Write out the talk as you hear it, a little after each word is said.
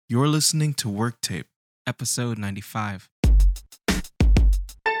You're listening to Work Tape, episode 95.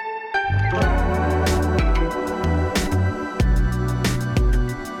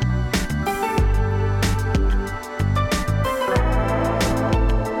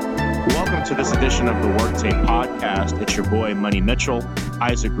 Welcome to this edition of the Work Tape podcast. It's your boy, Money Mitchell,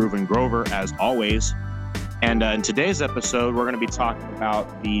 Isaac Grooven Grover, as always. And in today's episode, we're going to be talking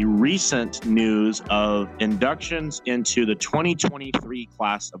about the recent news of inductions into the 2023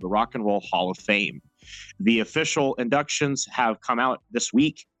 class of the Rock and Roll Hall of Fame. The official inductions have come out this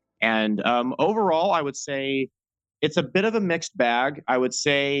week. And overall, I would say it's a bit of a mixed bag. I would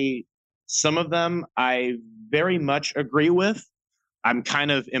say some of them I very much agree with. I'm kind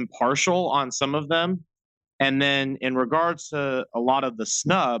of impartial on some of them. And then in regards to a lot of the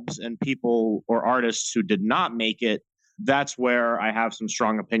snubs and people or artists who did not make it, that's where I have some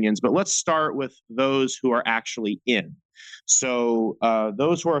strong opinions. But let's start with those who are actually in. So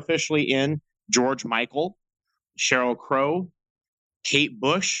those who are officially in: George Michael, Sheryl Crow, Kate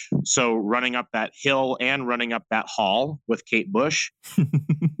Bush. So running up that hill and running up that hall with Kate Bush.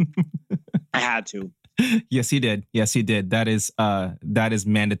 I had to. Yes, he did. That is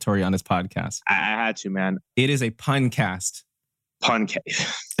mandatory on this podcast. I had to, man. It is a pun cast. And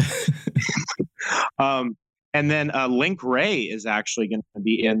then Link Ray is actually going to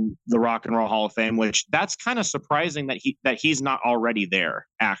be in the Rock and Roll Hall of Fame, which that's kind of surprising that he's not already there,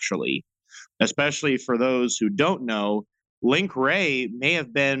 actually. Especially for those who don't know, Link Ray may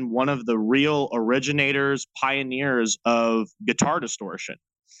have been one of the real originators, pioneers of guitar distortion.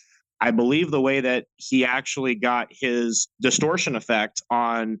 I believe the way that he actually got his distortion effect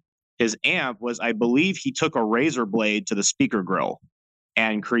on his amp was, I believe he took a razor blade to the speaker grill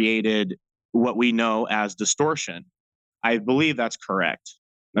and created what we know as distortion. I believe that's correct.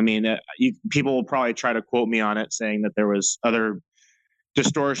 I mean, people will probably try to quote me on it, saying that there was other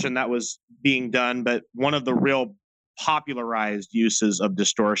distortion that was being done, but one of the real popularized uses of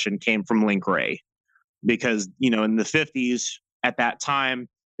distortion came from Link Ray, because, in the 50s at that time,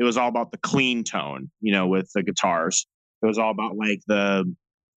 it was all about the clean tone, with the guitars. It was all about like the,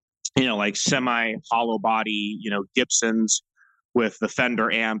 like semi hollow body, Gibsons with the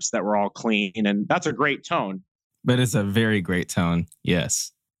Fender amps that were all clean. And that's a great tone. But it's a very great tone.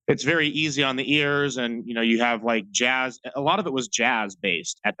 Yes. It's very easy on the ears. And, you have like jazz. A lot of it was jazz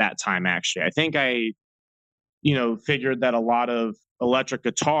based at that time, actually. I think I figured that a lot of electric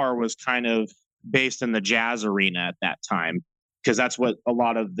guitar was kind of based in the jazz arena at that time, because that's what a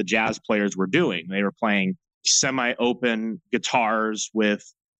lot of the jazz players were doing. They were playing semi-open guitars with,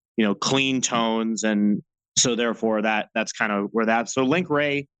 clean tones. And so therefore that's kind of where that. So Link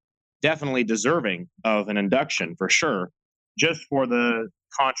Ray, definitely deserving of an induction for sure, just for the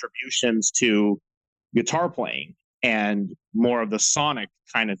contributions to guitar playing and more of the sonic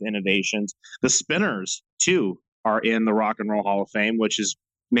kind of innovations. The Spinners too are in the Rock and Roll Hall of Fame, which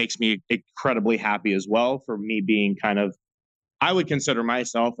makes me incredibly happy as well, for me being kind of, I would consider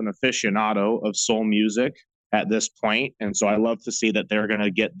myself an aficionado of soul music at this point. And so I love to see that they're going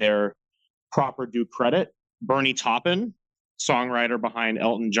to get their proper due credit. Bernie Taupin, songwriter behind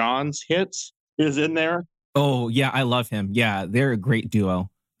Elton John's hits, is in there. Oh, yeah, I love him. Yeah, they're a great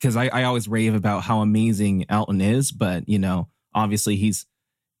duo, because I always rave about how amazing Elton is. But, obviously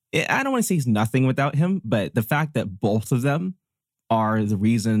I don't want to say he's nothing without him, but the fact that both of them are the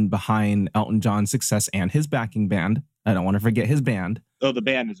reason behind Elton John's success and his backing band. I don't want to forget his band. Oh, the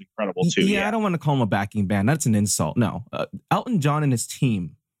band is incredible too. Yeah, I don't want to call him a backing band. That's an insult. No, Elton John and his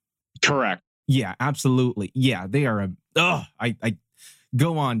team. Correct. Yeah, absolutely. Yeah, they are. I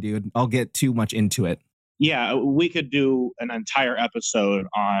go on, dude. I'll get too much into it. Yeah, we could do an entire episode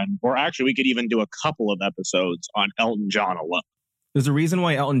on, or actually we could even do a couple of episodes on Elton John alone. There's a reason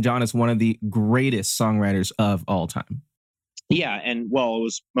why Elton John is one of the greatest songwriters of all time. Yeah, and it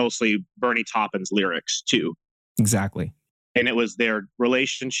was mostly Bernie Taupin's lyrics too. Exactly. And it was their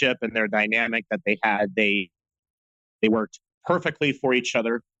relationship and their dynamic that they had. They worked perfectly for each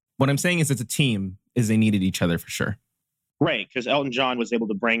other. What I'm saying is, it's a team, is they needed each other for sure. Right, because Elton John was able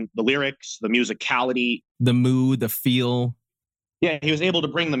to bring the lyrics, the musicality, the mood, the feel. Yeah, he was able to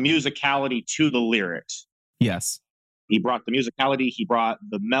bring the musicality to the lyrics. Yes. He brought the musicality, he brought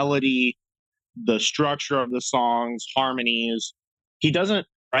the melody, the structure of the songs, harmonies. He doesn't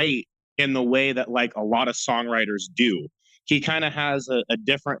write in the way that like a lot of songwriters do. He kind of has a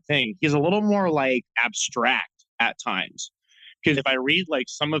different thing. He's a little more like abstract at times. Because if I read like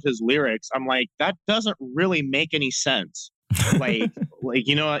some of his lyrics, I'm like, that doesn't really make any sense. Like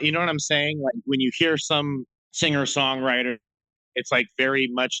you know what I'm saying? Like when you hear some singer-songwriter, it's like very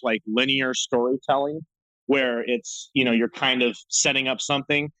much like linear storytelling, where it's, you know, you're kind of setting up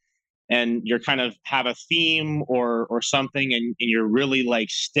something and you're kind of have a theme or something, and you're really like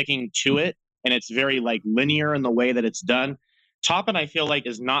sticking to it, and it's very like linear in the way that it's done. Toppin, I feel like,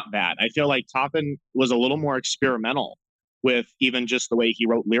 is not that. I feel like Toppin was a little more experimental with even just the way he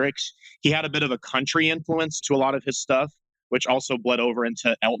wrote lyrics. He had a bit of a country influence to a lot of his stuff, which also bled over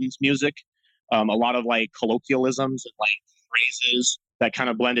into Elton's music. A lot of like colloquialisms and like phrases that kind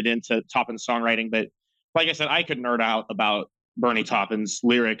of blended into Toppin's songwriting. But like I said, I could nerd out about Bernie Taupin's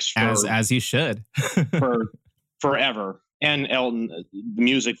lyrics as you should for forever, and Elton, the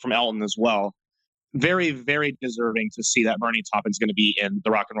music from Elton as well. Very, very deserving to see that Bernie Taupin's going to be in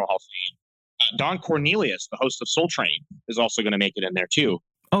the Rock and Roll Hall of Fame. Don Cornelius, the host of Soul Train, is also going to make it in there too.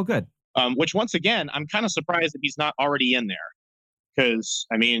 Oh, good. Which, once again, I'm kind of surprised that he's not already in there, because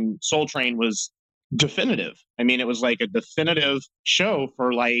I mean, Soul Train was definitive. I mean, it was like a definitive show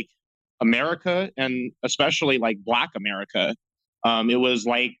for like America, and especially like Black America. It was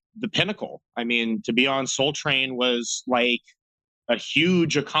like the pinnacle. I mean, to be on Soul Train was like a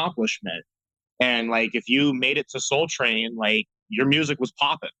huge accomplishment. And like, if you made it to Soul Train, like your music was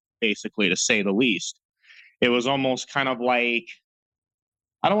popping, basically, to say the least. It was almost kind of like,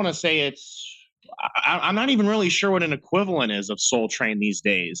 I don't want to say I'm not even really sure what an equivalent is of Soul Train these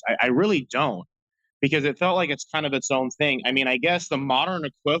days. I really don't, because it felt like it's kind of its own thing. I mean, I guess the modern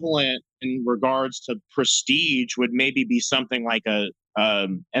equivalent in regards to prestige would maybe be something like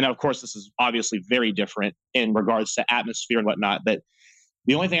and of course, this is obviously very different in regards to atmosphere and whatnot, but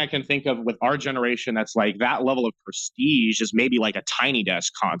the only thing I can think of with our generation that's like that level of prestige is maybe like a Tiny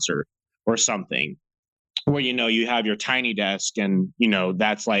Desk concert or something, where, you know, you have your Tiny Desk and, you know,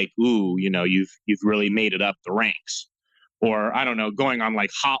 that's like, ooh, you know, you've really made it up the ranks. Or I don't know, going on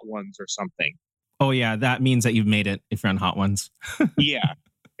like Hot Ones or something. Oh yeah, that means that you've made it if you're on Hot Ones. Yeah.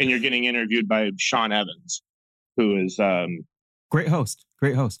 And you're getting interviewed by Sean Evans, who is great host.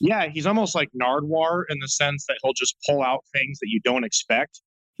 Yeah, he's almost like Nardwuar in the sense that he'll just pull out things that you don't expect.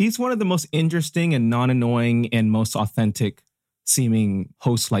 He's one of the most interesting and non-annoying and most authentic seeming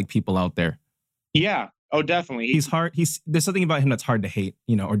host-like people out there. Yeah. Oh, definitely. He's hard. There's something about him that's hard to hate,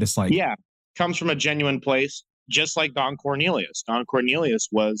 you know, or dislike. Yeah. Comes from a genuine place, just like Don Cornelius. Don Cornelius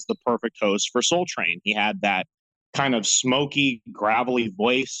was the perfect host for Soul Train. He had that kind of smoky, gravelly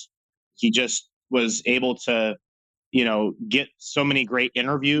voice. He just was able to, you know, get so many great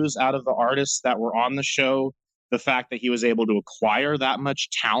interviews out of the artists that were on the show. The fact that he was able to acquire that much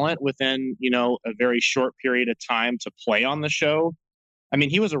talent within, you know, a very short period of time to play on the show. I mean,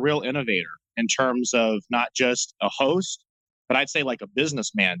 he was a real innovator in terms of not just a host, but I'd say like a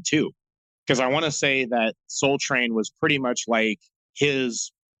businessman too. Because I want to say that Soul Train was pretty much like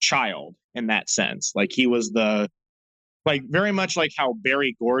his child in that sense. Like he was very much like how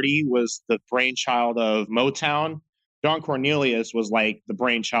Berry Gordy was the brainchild of Motown. Don Cornelius was like the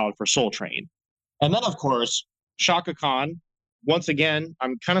brainchild for Soul Train. And then, of course, Shaka Khan. Once again,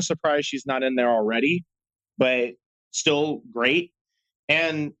 I'm kind of surprised she's not in there already, but still great.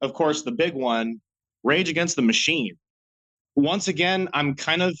 And, of course, the big one, Rage Against the Machine. Once again, I'm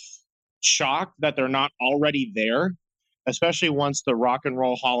kind of shocked that they're not already there, especially once the Rock and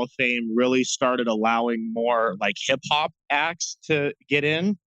Roll Hall of Fame really started allowing more like hip-hop acts to get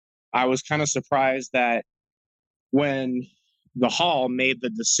in. I was kind of surprised that when the Hall made the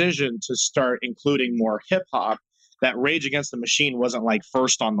decision to start including more hip hop, that Rage Against the Machine wasn't like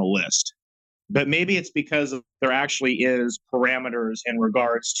first on the list. But maybe it's because there actually is parameters in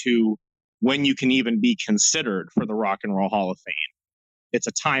regards to when you can even be considered for the Rock and Roll Hall of Fame. It's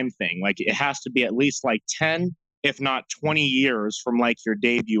a time thing. Like it has to be at least like 10, if not 20 years from like your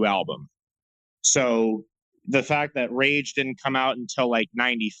debut album. So the fact that Rage didn't come out until like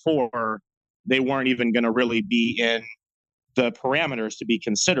 94, they weren't even going to really be in the parameters to be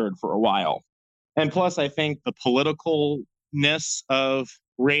considered for a while. And plus, I think the politicalness of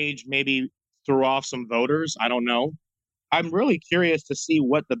Rage maybe threw off some voters. I don't know. I'm really curious to see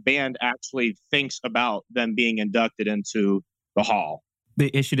what the band actually thinks about them being inducted into the Hall. They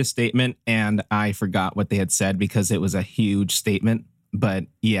issued a statement and I forgot what they had said because it was a huge statement. But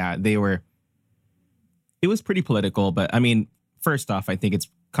yeah, it was pretty political. But I mean, first off, I think it's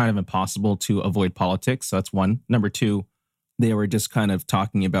kind of impossible to avoid politics. So that's one. Number two, they were just kind of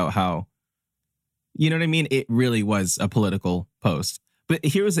talking about how, you know what I mean? It really was a political post. But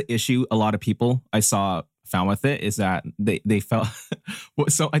here was the issue a lot of people I saw found with it is that they felt,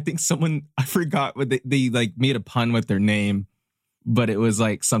 so I think I forgot what they like made a pun with their name, but it was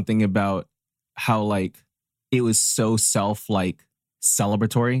like something about how like it was so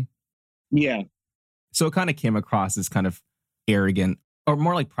celebratory. Yeah. So it kind of came across as kind of arrogant or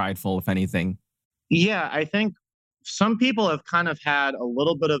more like prideful, if anything. Yeah, I think some people have kind of had a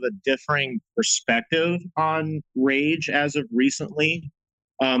little bit of a differing perspective on Rage as of recently,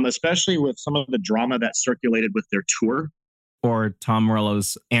 especially with some of the drama that circulated with their tour. Or Tom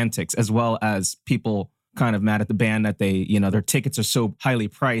Morello's antics, as well as people kind of mad at the band that they, their tickets are so highly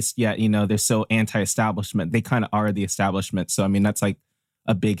priced, yet, they're so anti-establishment. They kind of are the establishment. So, I mean, that's like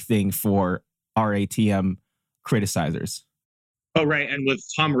a big thing for RATM criticizers. Oh, right. And with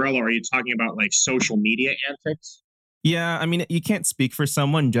Tom Morello, are you talking about like social media antics? Yeah, I mean, you can't speak for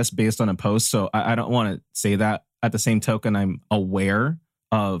someone just based on a post. So I don't want to say that. At the same token, I'm aware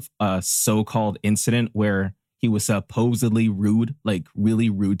of a so-called incident where he was supposedly rude, like really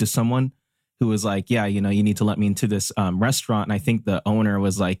rude to someone who was like, yeah, you need to let me into this restaurant. And I think the owner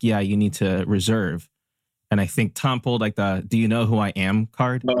was like, yeah, you need to reserve. And I think Tom pulled like the "Do you know who I am"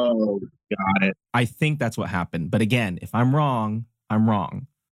 card. Oh, got it. I think that's what happened. But again, if I'm wrong, I'm wrong.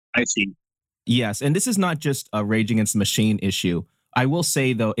 I see. Yes. And this is not just a Rage Against the Machine issue. I will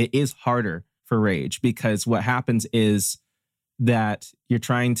say, though, it is harder for Rage because what happens is that you're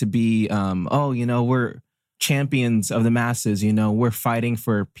trying to be, we're champions of the masses, we're fighting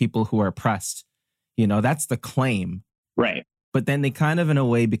for people who are oppressed. That's the claim. Right. But then they kind of, in a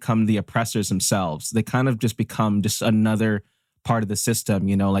way, become the oppressors themselves. They kind of just become just another part of the system.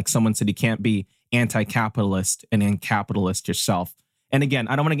 Like someone said, you can't be anti-capitalist and then capitalist yourself. And again,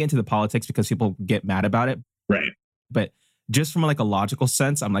 I don't want to get into the politics because people get mad about it. Right. But just from like a logical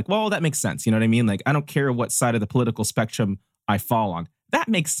sense, I'm like, well, that makes sense. You know what I mean? Like, I don't care what side of the political spectrum I fall on. That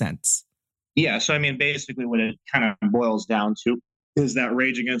makes sense. Yeah. So, I mean, basically what it kind of boils down to is that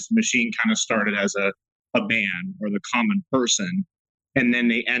Rage Against the Machine kind of started as a band or the common person. And then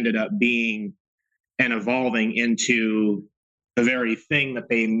they ended up being and evolving into the very thing that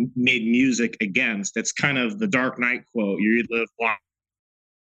they made music against. It's kind of the Dark Knight quote: you live long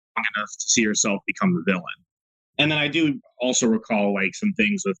enough to see yourself become the villain. And then I do also recall like some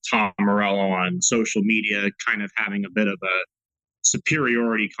things with Tom Morello on social media kind of having a bit of a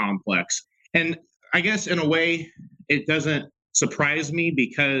superiority complex. And I guess in a way, it doesn't surprise me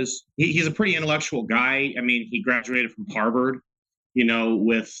because he's a pretty intellectual guy. I mean, he graduated from Harvard,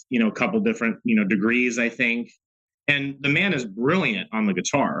 with, a couple different, degrees, I think. And the man is brilliant on the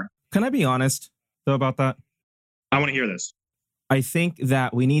guitar. Can I be honest, though, about that? I want to hear this. I think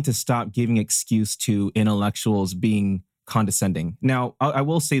that we need to stop giving excuse to intellectuals being condescending. Now, I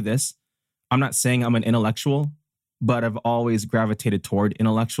will say this. I'm not saying I'm an intellectual, but I've always gravitated toward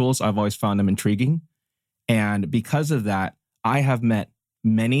intellectuals. I've always found them intriguing. And because of that, I have met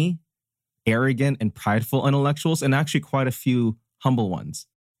many arrogant and prideful intellectuals and actually quite a few humble ones.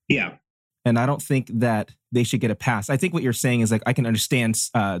 Yeah. And I don't think that they should get a pass. I think what you're saying is like, I can understand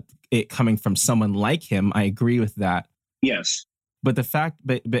it coming from someone like him. I agree with that. Yes. But the fact,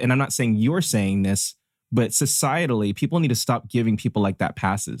 and I'm not saying you're saying this, but societally, people need to stop giving people like that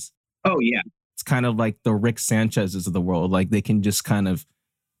passes. Oh, yeah. It's kind of like the Rick Sanchez's of the world. Like they can just kind of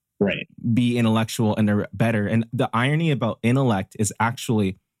be intellectual and they're better. And the irony about intellect is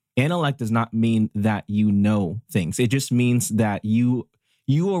actually, intellect does not mean that you know things. It just means that you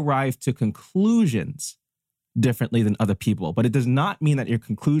arrive to conclusions differently than other people. But it does not mean that your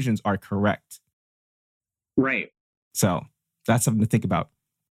conclusions are correct. Right. So that's something to think about.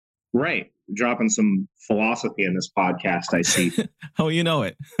 Right. Dropping some philosophy in this podcast, I see. Oh, you know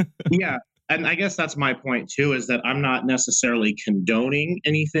it. Yeah. And I guess that's my point, too, is that I'm not necessarily condoning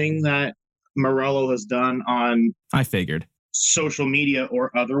anything that Morello has done on I figured social media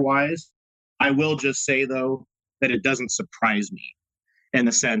or otherwise. I will just say, though, that it doesn't surprise me in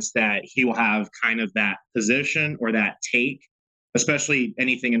the sense that he will have kind of that position or that take, especially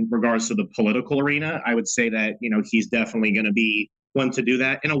anything in regards to the political arena. I would say that, he's definitely going to be one to do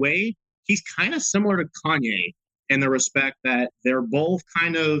that. In a way, he's kind of similar to Kanye in the respect that they're both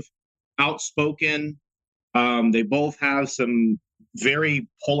kind of outspoken. They both have some very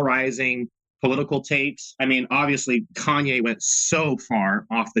polarizing political takes. I mean, obviously, Kanye went so far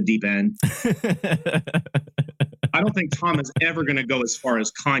off the deep end. I don't think Tom is ever going to go as far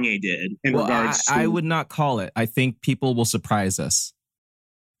as Kanye did in regards to... I would not call it. I think people will surprise us.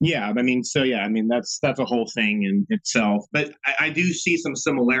 Yeah, that's a whole thing in itself. But I do see some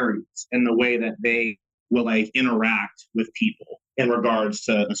similarities in the way that they will like interact with people in regards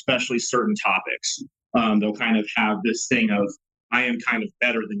to especially certain topics. They'll kind of have this thing of, I am kind of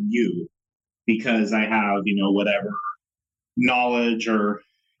better than you because I have, whatever knowledge, or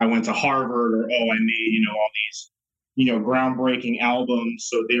I went to Harvard, or, I made, all these, groundbreaking albums.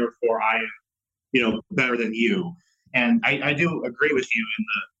 So therefore I am, better than you. And I do agree with you in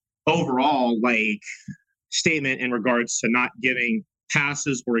the overall like statement in regards to not giving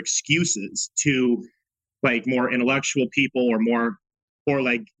passes or excuses to like more intellectual people or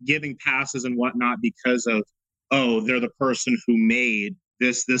like giving passes and whatnot because of, oh, they're the person who made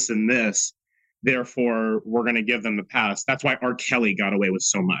this, and this. Therefore, we're going to give them the pass. That's why R. Kelly got away with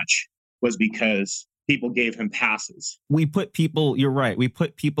so much, was because people gave him passes. We put people, you're right. We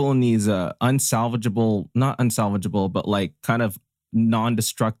put people in these not unsalvageable, but like kind of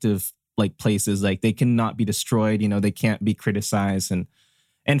non-destructive like places. Like they cannot be destroyed. They can't be criticized.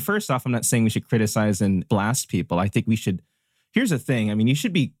 And first off, I'm not saying we should criticize and blast people. I think we should. Here's the thing. I mean, you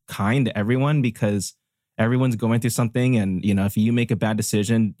should be kind to everyone because everyone's going through something. And, if you make a bad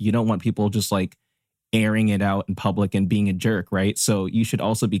decision, you don't want people just like airing it out in public and being a jerk, right? So you should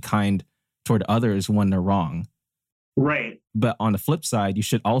also be kind toward others when they're wrong. Right. But on the flip side, you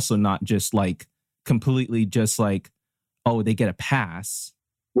should also not just like completely just like, oh, they get a pass.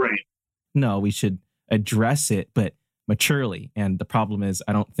 Right. No, we should address it, but maturely. And the problem is,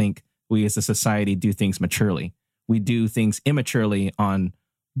 I don't think we as a society do things maturely. We do things immaturely on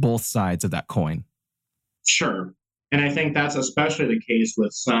both sides of that coin. Sure. And I think that's especially the case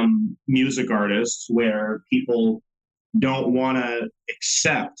with some music artists where people don't want to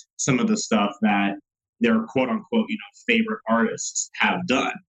accept some of the stuff that their quote unquote, favorite artists have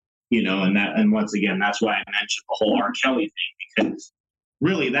done, and once again, that's why I mentioned the whole R. Kelly thing, because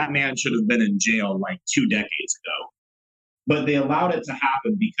really that man should have been in jail like 2 decades ago. But they allowed it to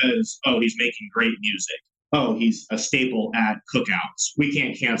happen because, oh, he's making great music. Oh, he's a staple at cookouts. We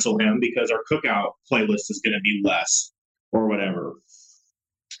can't cancel him because our cookout playlist is going to be less or whatever.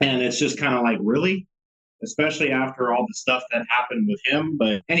 And it's just kind of like, really? Especially after all the stuff that happened with him.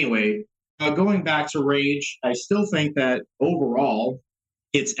 But anyway, going back to Rage, I still think that overall,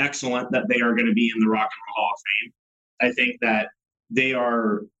 it's excellent that they are going to be in the Rock and Roll Hall of Fame. I think that they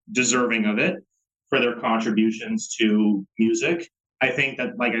are deserving of it for their contributions to music. I think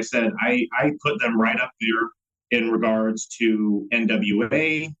that, like I said, I put them right up there in regards to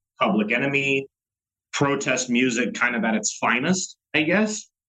NWA, Public Enemy, protest music kind of at its finest, I guess.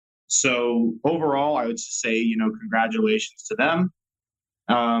 So overall, I would say, congratulations to them.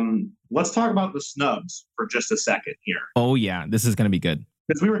 Let's talk about the Snubs for just a second here. Oh, yeah, this is going to be good.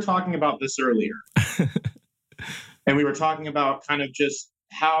 Because we were talking about this earlier. And we were talking about kind of just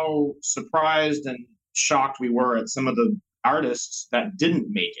how surprised and shocked we were at some of the artists that didn't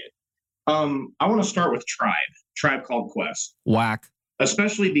make it. I want to start with Tribe Called Quest. Whack.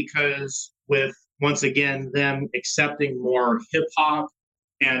 Especially because with, once again, them accepting more hip hop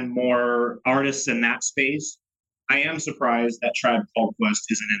and more artists in that space, I am surprised that Tribe Called Quest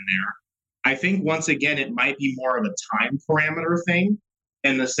isn't in there. I think, once again, it might be more of a time parameter thing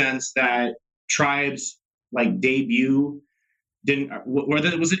in the sense that Tribe's debut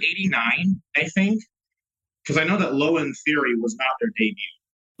was it 89, I think? Because I know that Low End Theory was not their debut.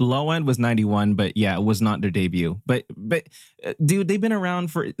 Low End was 91, but yeah, it was not their debut. But dude, they've been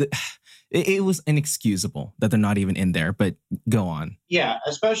around for... It was inexcusable that they're not even in there, but go on. Yeah,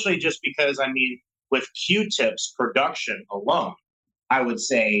 especially just because, with Q-Tip's production alone, I would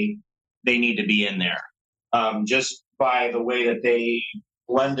say they need to be in there. Just by the way that they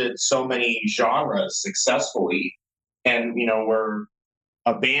blended so many genres successfully and, were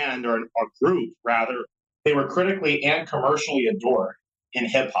a band or a group, rather, they were critically and commercially adored in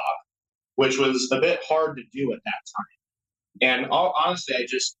hip hop, which was a bit hard to do at that time. And honestly,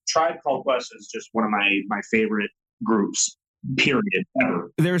 Tribe Called Quest is just one of my favorite groups, period,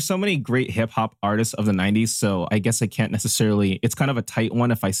 ever. There are so many great hip hop artists of the 90s, so I guess I can't necessarily, it's kind of a tight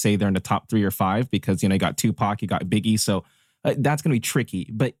one if I say they're in the top 3 or 5 because, you got Tupac, you got Biggie, so that's going to be tricky,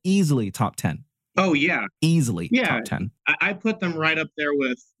 but easily top 10. Oh, yeah. Easily top 10. I put them right up there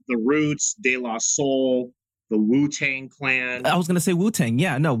with The Roots, De La Soul, the Wu-Tang Clan. I was going to say Wu-Tang.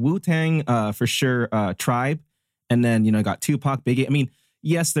 Yeah, no, Wu-Tang for sure. Tribe. And then, got Tupac, Biggie.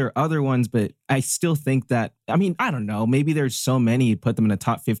 Yes, there are other ones, but I still think that, I don't know. Maybe there's so many, put them in the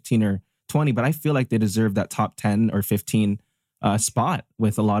top 15 or 20, but I feel like they deserve that top 10 or 15 spot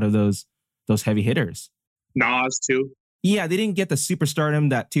with a lot of those heavy hitters. Nas, too. Yeah, they didn't get the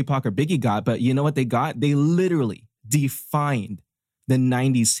superstardom that Tupac or Biggie got, but you know what they got? They literally defined the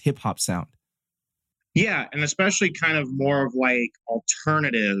 90s hip hop sound. Yeah, and especially kind of more of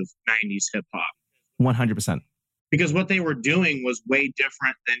alternative 90s hip hop. 100%. Because what they were doing was way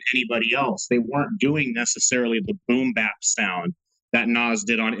different than anybody else. They weren't doing necessarily the boom bap sound that Nas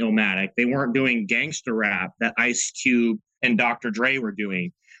did on Illmatic. They weren't doing gangster rap that Ice Cube and Dr. Dre were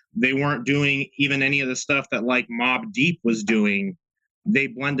doing. They weren't doing even any of the stuff that Mobb Deep was doing. They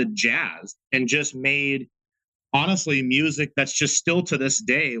blended jazz and just made, honestly, music that's just still to this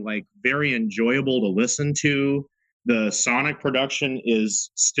day, very enjoyable to listen to. The sonic production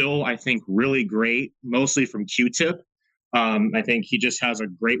is still, I think, really great, mostly from Q-Tip. I think he just has a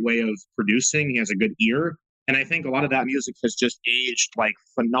great way of producing. He has a good ear. And I think a lot of that music has just aged like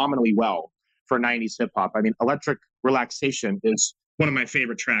phenomenally well for 90s hip hop. I mean, Electric Relaxation is one of my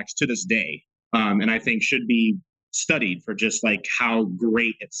favorite tracks to this day. And I think should be studied for just like how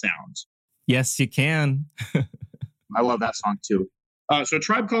great it sounds. Yes, you can. I love that song too. So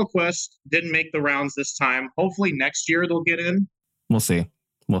Tribe Called Quest didn't make the rounds this time. Hopefully next year they'll get in. We'll see.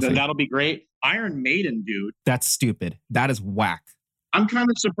 That'll be great. Iron Maiden, dude. That's stupid. That is whack. I'm kind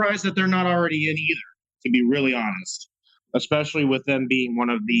of surprised that they're not already in either, to be really honest. Especially with them being one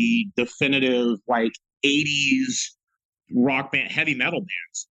of the definitive like 80s rock band, heavy metal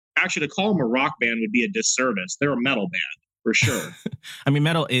bands. Actually, to call them a rock band would be a disservice. They're a metal band for sure. I mean,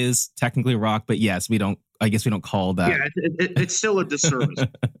 metal is technically rock, but yes, I guess we don't call that. Yeah, it's still a disservice.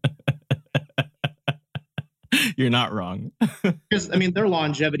 You're not wrong. Because, I mean, their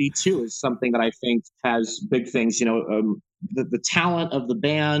longevity, too, is something that I think has big things. You know, the talent of the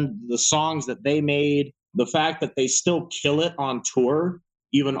band, the songs that they made, the fact that they still kill it on tour,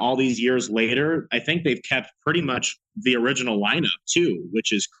 even all these years later. I think they've kept pretty much the original lineup, too,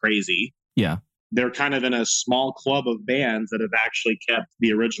 which is crazy. Yeah. They're kind of in a small club of bands that have actually kept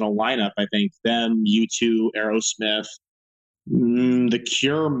the original lineup. I think them, U2, Aerosmith, The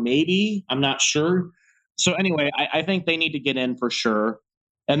Cure, maybe. I'm not sure. So anyway, I think they need to get in for sure.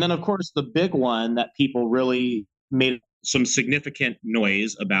 And then, of course, the big one that people really made some significant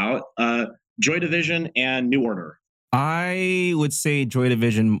noise about, Joy Division and New Order. I would say Joy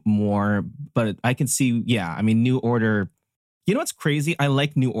Division more, but I can see, yeah, I mean, New Order. You know what's crazy? I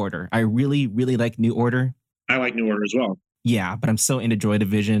like New Order. I really, really like New Order. I like New Order as well. Yeah, but I'm so into Joy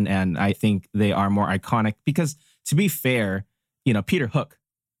Division, and I think they are more iconic because, to be fair, you know, Peter Hook,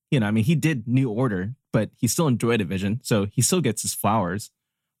 you know, I mean, he did New Order, but he's still in Joy Division, so he still gets his flowers,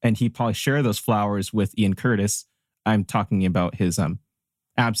 and he probably share those flowers with Ian Curtis. I'm talking about his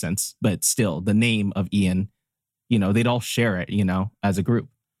absence, but still, the name of Ian, you know, they'd all share it, you know, as a group.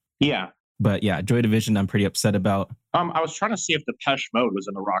 Yeah. But yeah, Joy Division, I'm pretty upset about. I was trying to see if Depeche Mode was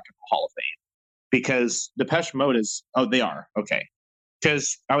in the Rock and Roll Hall of Fame because Depeche Mode is. Oh, they are. Okay.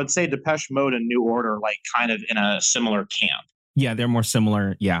 Because I would say Depeche Mode and New Order like kind of in a similar camp. Yeah, they're more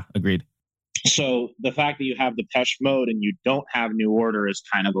similar. Yeah, agreed. So the fact that you have Depeche Mode and you don't have New Order is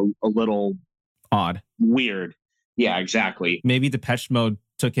kind of a little odd, weird. Yeah, exactly. Maybe Depeche Mode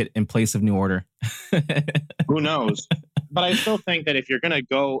took it in place of New Order. Who knows? But I still think that if you're going to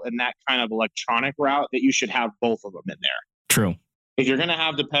go in that kind of electronic route, that you should have both of them in there. True. If you're going to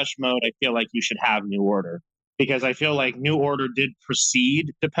have Depeche Mode, I feel like you should have New Order because I feel like New Order did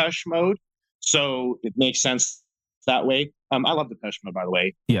precede Depeche Mode. So it makes sense that way. I love Depeche Mode, by the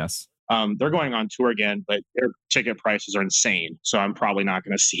way. Yes. They're going on tour again, but their ticket prices are insane. So I'm probably not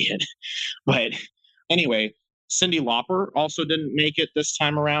going to see it. But anyway, Cyndi Lauper also didn't make it this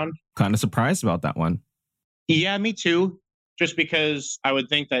time around. Kind of surprised about that one. Yeah, me too. Just because I would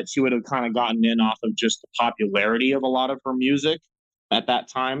think that she would have kind of gotten in off of just the popularity of a lot of her music at that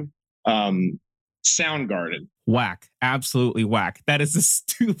time. Soundgarden. Whack. Absolutely whack. That is the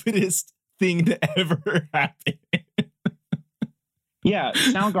stupidest thing to ever happen. Yeah,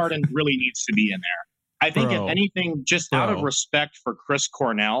 Soundgarden really needs to be in there. I think if anything, just out of respect for Chris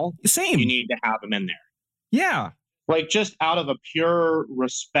Cornell, same, you need to have him in there. Yeah. Like just out of a pure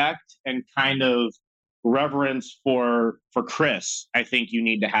respect and kind of reverence for Chris, I think you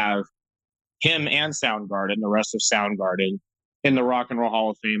need to have him and Soundgarden, the rest of Soundgarden, in the Rock and Roll Hall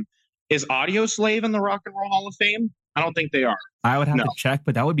of Fame. Is Audio Slave in the Rock and Roll Hall of Fame? I don't think they are. I would have to check,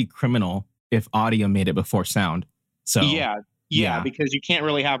 but that would be criminal if Audio made it before Sound. So yeah, because you can't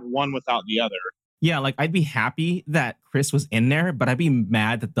really have one without the other. Yeah, like I'd be happy that Chris was in there, but I'd be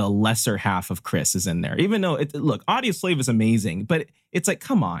mad that the lesser half of Chris is in there. Even though, look, Audio Slave is amazing, but it's like,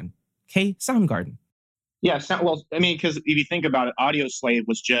 come on, okay, Soundgarden. Yeah, well, I mean, because if you think about it, Audio Slave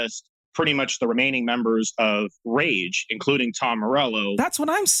was just pretty much the remaining members of Rage, including Tom Morello. That's what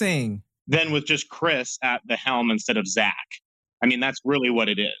I'm saying. Then with just Chris at the helm instead of Zach. I mean, that's really what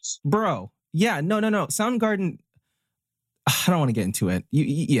it is. Bro, yeah, no. Soundgarden, I don't want to get into it.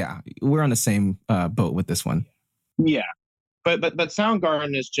 Yeah, we're on the same boat with this one. Yeah, but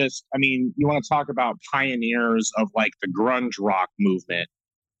Soundgarden is just, I mean, you want to talk about pioneers of like the grunge rock movement.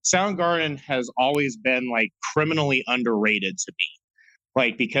 Soundgarden has always been like criminally underrated to me.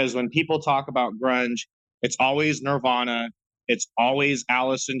 Like, because when people talk about grunge, it's always Nirvana, it's always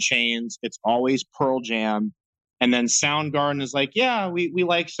Alice in Chains, it's always Pearl Jam. And then Soundgarden is like, yeah, we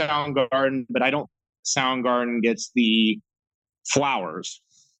like Soundgarden, but I don't think Soundgarden gets the flowers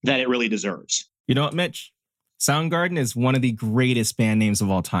that it really deserves. You know what, Mitch? Soundgarden is one of the greatest band names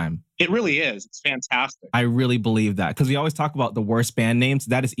of all time. It really is. It's fantastic. I really believe that because we always talk about the worst band names.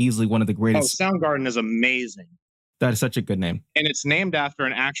 That is easily one of the greatest. Oh, Soundgarden is amazing. That is such a good name. And it's named after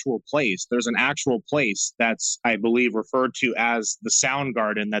an actual place. There's an actual place that's, I believe, referred to as the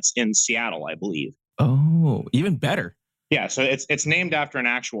Soundgarden that's in Seattle, I believe. Oh, even better. Yeah, so it's named after an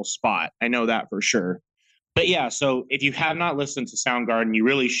actual spot. I know that for sure. But yeah, so if you have not listened to Soundgarden, you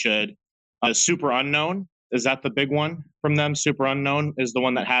really should. Super Unknown, is that the big one from them? Super Unknown is the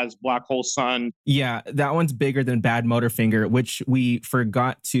one that has Black Hole Sun. Yeah, that one's bigger than Bad Motorfinger, which we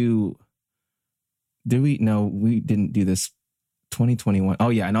forgot to... Did we? No, we didn't do this. 2021. Oh,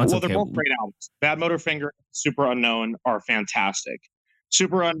 yeah, I know it's okay. They're both great albums. Bad Motorfinger and Super Unknown are fantastic.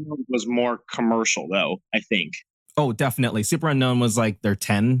 Super Unknown was more commercial, though, I think. Oh, definitely. Super Unknown was like their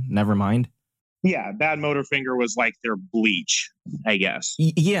 10, never mind. Yeah, Bad Motorfinger was like their Bleach, I guess.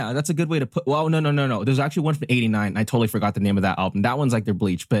 Yeah, that's a good way to put... Well, no. There's actually one from 89. I totally forgot the name of that album. That one's like their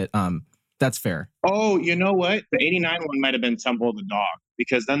Bleach, but that's fair. Oh, you know what? The 89 one might have been Temple of the Dog,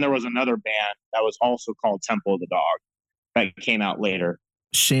 because then there was another band that was also called Temple of the Dog that came out later.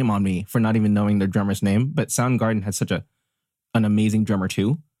 Shame on me for not even knowing their drummer's name, but Soundgarden had such an amazing drummer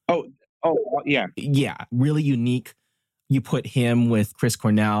too. Oh, yeah. Yeah, really unique. You put him with Chris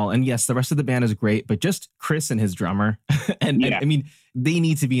Cornell, and yes, the rest of the band is great, but just Chris and his drummer. and I mean, they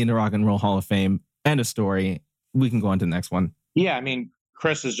need to be in the Rock and Roll Hall of Fame. End of story. We can go on to the next one. Yeah, I mean,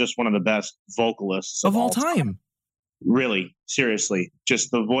 Chris is just one of the best vocalists of all time. Really, seriously.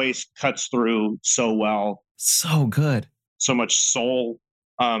 Just the voice cuts through so well. So good. So much soul.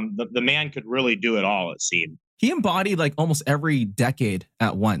 The man could really do it all, it seemed. He embodied like almost every decade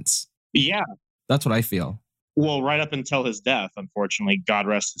at once. Yeah. That's what I feel. Well, right up until his death, unfortunately, God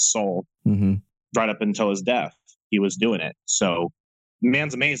rest his soul. Mm-hmm. Right up until his death, he was doing it. So,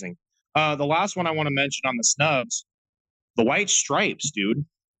 man's amazing. The last one I want to mention on the snubs, the White Stripes, dude.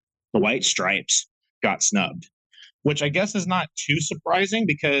 The White Stripes got snubbed, which I guess is not too surprising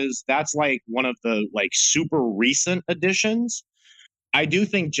because that's like one of the like super recent additions. I do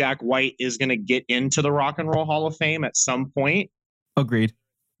think Jack White is going to get into the Rock and Roll Hall of Fame at some point. Agreed.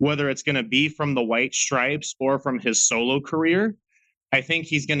 Whether it's going to be from the White Stripes or from his solo career, I think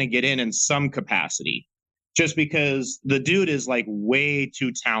he's going to get in some capacity just because the dude is like way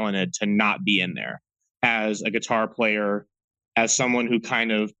too talented to not be in there as a guitar player, as someone who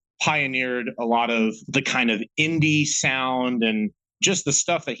kind of pioneered a lot of the kind of indie sound, and just the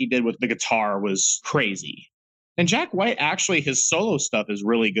stuff that he did with the guitar was crazy. And Jack White, actually, his solo stuff is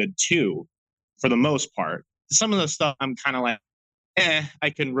really good too, for the most part. Some of the stuff I'm kind of like, I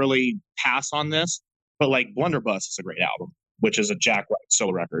can really pass on this. But like Blunderbuss is a great album, which is a Jack White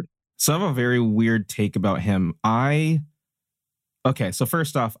solo record. So I have a very weird take about him. Okay, so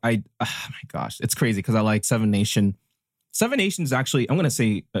first off, oh my gosh, it's crazy because I like Seven Nation. Seven Nation is actually, I'm going to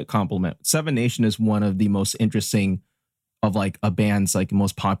say a compliment. Seven Nation is one of the most interesting of like a band's like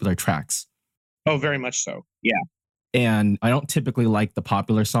most popular tracks. Oh, very much so. Yeah. And I don't typically like the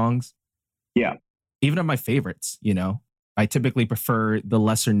popular songs. Yeah. Even of my favorites, you know, I typically prefer the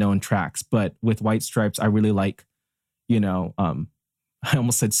lesser known tracks, but with White Stripes, I really like, you know, I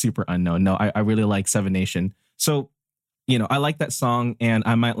almost said Super Unknown. No, I really like Seven Nation. So, you know, I like that song and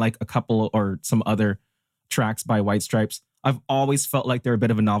I might like a couple or some other tracks by White Stripes. I've always felt like they're a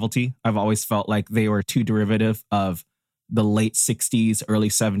bit of a novelty. I've always felt like they were too derivative of the late 60s, early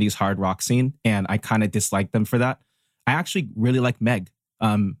 70s hard rock scene. And I kind of dislike them for that. I actually really like Meg.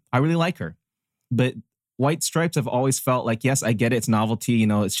 I really like her. But White Stripes, I've always felt like, yes, I get it. It's novelty. You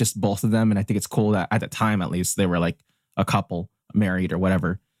know, it's just both of them. And I think it's cool that at the time, at least, they were like a couple married or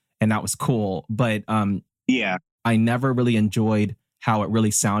whatever. And that was cool. But yeah, I never really enjoyed how it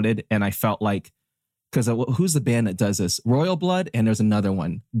really sounded. And I felt like, because who's the band that does this? Royal Blood. And there's another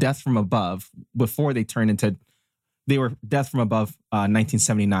one, Death from Above, before they turned into, they were Death from Above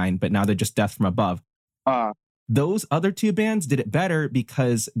 1979, but now they're just Death from Above. Those other two bands did it better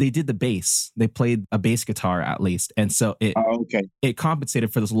because they did the bass. They played a bass guitar at least. And so it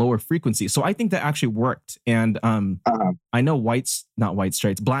compensated for this lower frequency. So I think that actually worked. And I know not White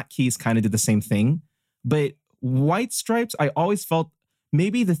Stripes, Black Keys kind of did the same thing. But White Stripes, I always felt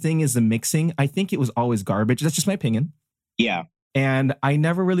maybe the thing is the mixing. I think it was always garbage. That's just my opinion. Yeah. And I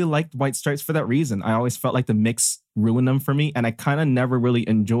never really liked White Stripes for that reason. I always felt like the mix ruined them for me. And I kind of never really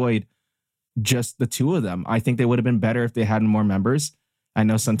enjoyed just the two of them. I think they would have been better if they had more members. I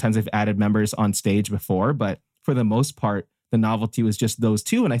know sometimes they've added members on stage before, but for the most part, the novelty was just those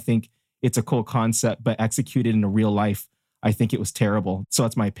two. And I think it's a cool concept, but executed in a real life, I think it was terrible. So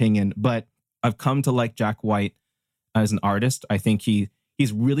that's my opinion. But I've come to like Jack White as an artist. I think he's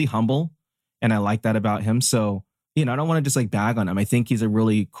really humble and I like that about him. So, I don't want to just like bag on him. I think he's a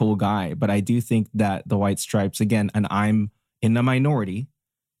really cool guy, but I do think that the White Stripes, again, and I'm in the minority,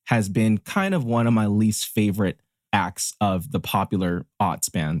 has been kind of one of my least favorite acts of the popular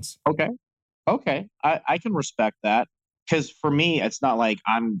aughts bands. Okay. I can respect that. Because for me, it's not like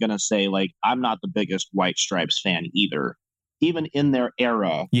I'm going to say, like, I'm not the biggest White Stripes fan either. Even in their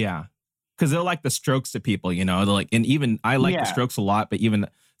era. Yeah. Because they're like the Strokes to people, they're like, and even I like the Strokes a lot, but even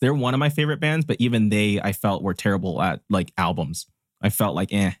they're one of my favorite bands, but even they, I felt, were terrible at like albums. I felt like,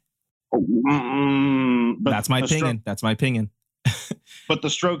 That's my opinion. That's my opinion. But the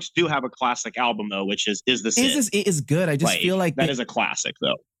Strokes do have a classic album though, which is This It? It is good. I just feel like that is a classic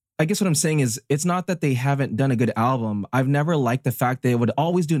though. I guess what I'm saying is it's not that they haven't done a good album. I've never liked the fact they would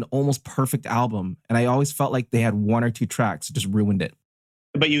always do an almost perfect album. And I always felt like they had one or two tracks that just ruined it.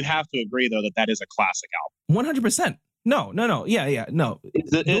 But you have to agree though that is a classic album. 100%. No. Yeah. No.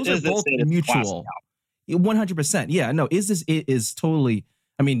 Those are both mutual. 100%. Yeah. No. It is totally,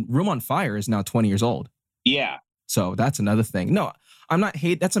 I mean, Room on Fire is now 20 years old. Yeah. So that's another thing. No, I'm not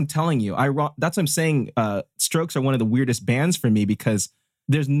that's what I'm telling you. That's what I'm saying. Strokes are one of the weirdest bands for me because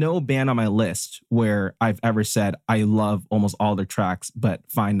there's no band on my list where I've ever said I love almost all their tracks, but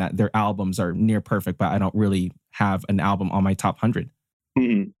find that their albums are near perfect, but I don't really have an album on my top 100,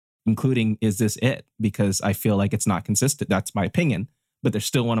 including Is This It? Because I feel like it's not consistent. That's my opinion, but they're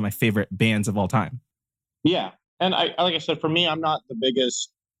still one of my favorite bands of all time. Yeah. And like I said, for me, I'm not the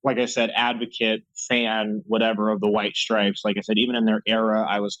biggest, like I said, advocate, fan, whatever of the White Stripes. Like I said, even in their era,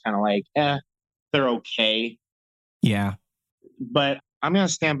 I was kind of like, they're okay. Yeah. But I'm going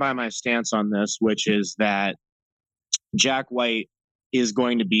to stand by my stance on this, which is that Jack White is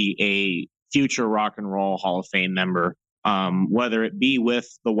going to be a future Rock and Roll Hall of Fame member, whether it be with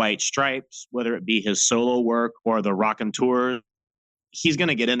the White Stripes, whether it be his solo work or the Rockin' Tour. He's going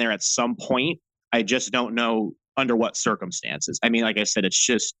to get in there at some point. I just don't know under what circumstances. I mean, like I said, it's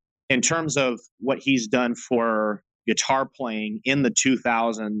just in terms of what he's done for guitar playing in the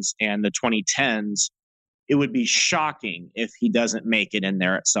 2000s and the 2010s, it would be shocking if he doesn't make it in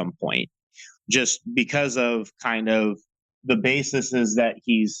there at some point, just because of kind of the bases that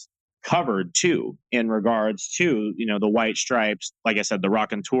he's covered too, in regards to, the White Stripes, like I said, the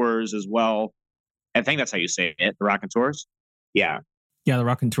Rockin' Tours as well. I think that's how you say it, the Rockin' Tours. Yeah. Yeah, the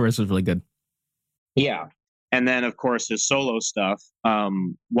Rockin' Tours was really good. Yeah. And then, of course, his solo stuff.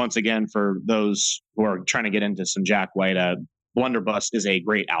 Once again, for those who are trying to get into some Jack White, Blunderbuss is a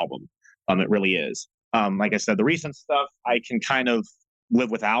great album. It really is. Like I said, the recent stuff I can kind of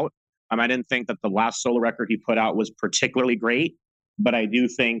live without. I didn't think that the last solo record he put out was particularly great, but I do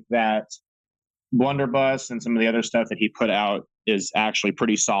think that Blunderbuss and some of the other stuff that he put out is actually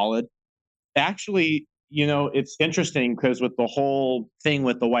pretty solid. Actually, it's interesting because with the whole thing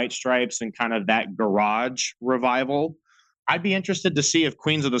with the White Stripes and kind of that garage revival, I'd be interested to see if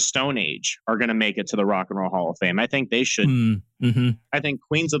Queens of the Stone Age are going to make it to the Rock and Roll Hall of Fame. I think they should. I think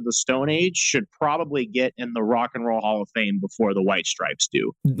Queens of the Stone Age should probably get in the Rock and Roll Hall of Fame before the White Stripes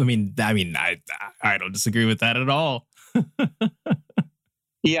do. I don't disagree with that at all.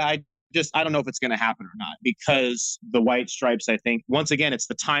 Yeah, I don't know if it's going to happen or not, because the White Stripes, I think, once again, it's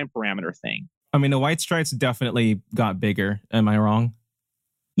the time parameter thing. The White Stripes definitely got bigger. Am I wrong?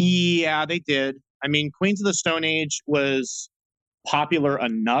 Yeah, they did. Queens of the Stone Age was popular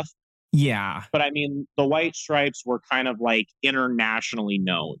enough. Yeah. But the White Stripes were kind of like internationally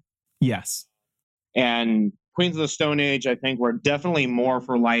known. Yes. And Queens of the Stone Age, I think, were definitely more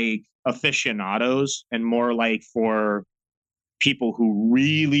for like aficionados and more like for people who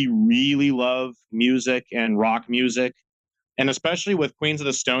really, really love music and rock music. And especially with Queens of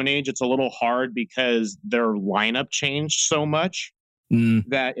the Stone Age, it's a little hard because their lineup changed so much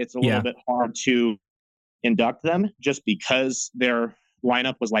that it's a little bit hard to induct them, just because their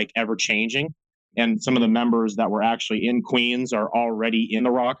lineup was like ever changing. And some of the members that were actually in Queens are already in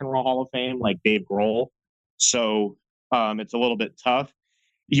the Rock and Roll Hall of Fame, like Dave Grohl. So it's a little bit tough.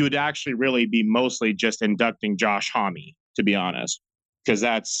 You would actually really be mostly just inducting Josh Homme, to be honest, because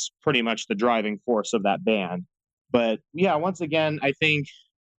that's pretty much the driving force of that band. But yeah, once again, I think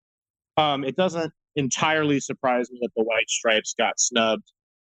it doesn't entirely surprise me that the White Stripes got snubbed.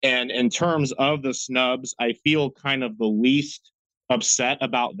 And in terms of the snubs, I feel kind of the least upset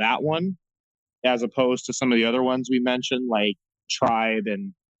about that one, as opposed to some of the other ones we mentioned, like Tribe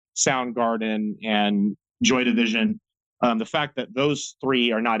and Soundgarden and Joy Division. The fact that those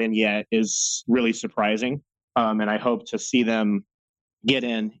three are not in yet is really surprising. And I hope to see them get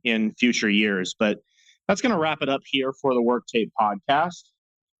in future years. But that's going to wrap it up here for the Work Tape podcast.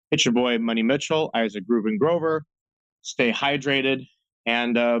 It's your boy, Money Mitchell, Isaac Reuben Grover. Stay hydrated,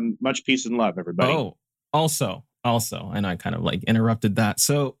 And much peace and love, everybody. Oh, also, and I kind of like interrupted that.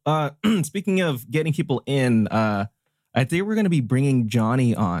 So speaking of getting people in, I think we're going to be bringing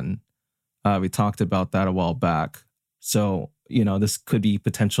Johnny on. We talked about that a while back. So, this could be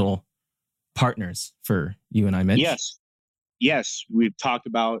potential partners for you and I, Mitch. Yes. We've talked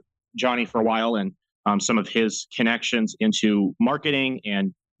about Johnny for a while and some of his connections into marketing,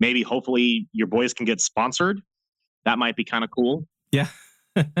 and maybe hopefully your boys can get sponsored. That might be kind of cool. Yeah.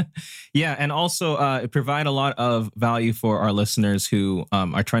 Yeah. And also provide a lot of value for our listeners who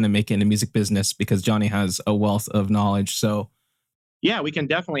are trying to make it in the music business, because Johnny has a wealth of knowledge. So yeah, we can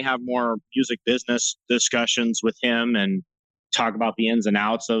definitely have more music business discussions with him and talk about the ins and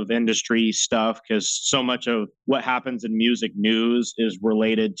outs of industry stuff, because so much of what happens in music news is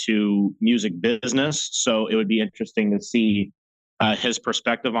related to music business. So it would be interesting to see his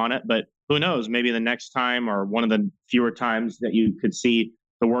perspective on it. But who knows, maybe the next time, or one of the fewer times that you could see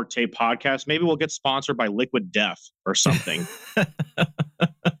the Work Tape podcast, maybe we'll get sponsored by Liquid Death or something.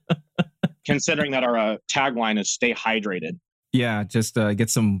 Considering that our tagline is stay hydrated. Yeah, just get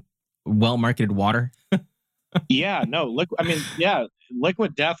some well-marketed water. Yeah, no,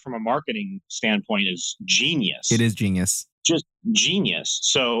 Liquid Death from a marketing standpoint is genius. It is genius. Just genius.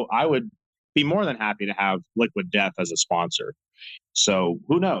 So I would be more than happy to have Liquid Death as a sponsor. So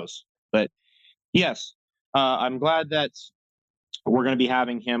who knows? But yes, I'm glad that we're going to be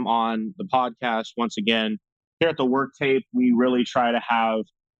having him on the podcast once again. Here at the Work Tape, we really try to have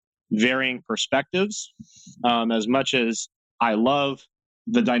varying perspectives. As much as I love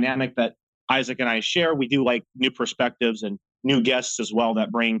the dynamic that Isaac and I share, we do like new perspectives and new guests as well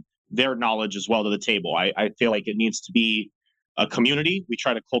that bring their knowledge as well to the table. I feel like it needs to be a community. We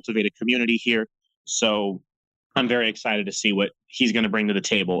try to cultivate a community here. So I'm very excited to see what he's going to bring to the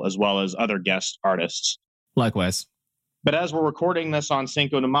table, as well as other guest artists. Likewise. But as we're recording this on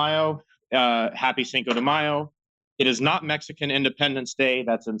Cinco de Mayo, happy Cinco de Mayo. It is not Mexican Independence Day.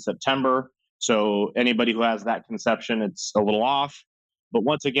 That's in September. So anybody who has that conception, it's a little off. But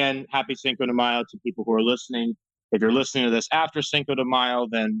once again, happy Cinco de Mayo to people who are listening. If you're listening to this after Cinco de Mayo,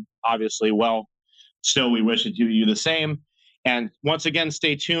 then obviously, well, still we wish it to you the same. And once again,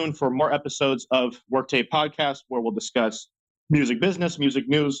 stay tuned for more episodes of Work Tape Podcast, where we'll discuss music business, music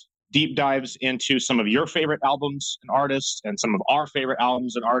news, deep dives into some of your favorite albums and artists, and some of our favorite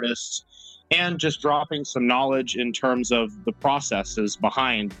albums and artists, and just dropping some knowledge in terms of the processes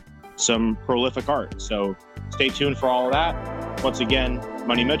behind some prolific art. So stay tuned for all of that. Once again,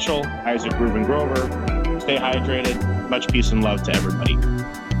 Money Mitchell, Isaac Reuben Grover, stay hydrated. Much peace and love to everybody.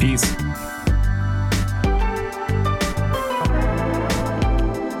 Peace.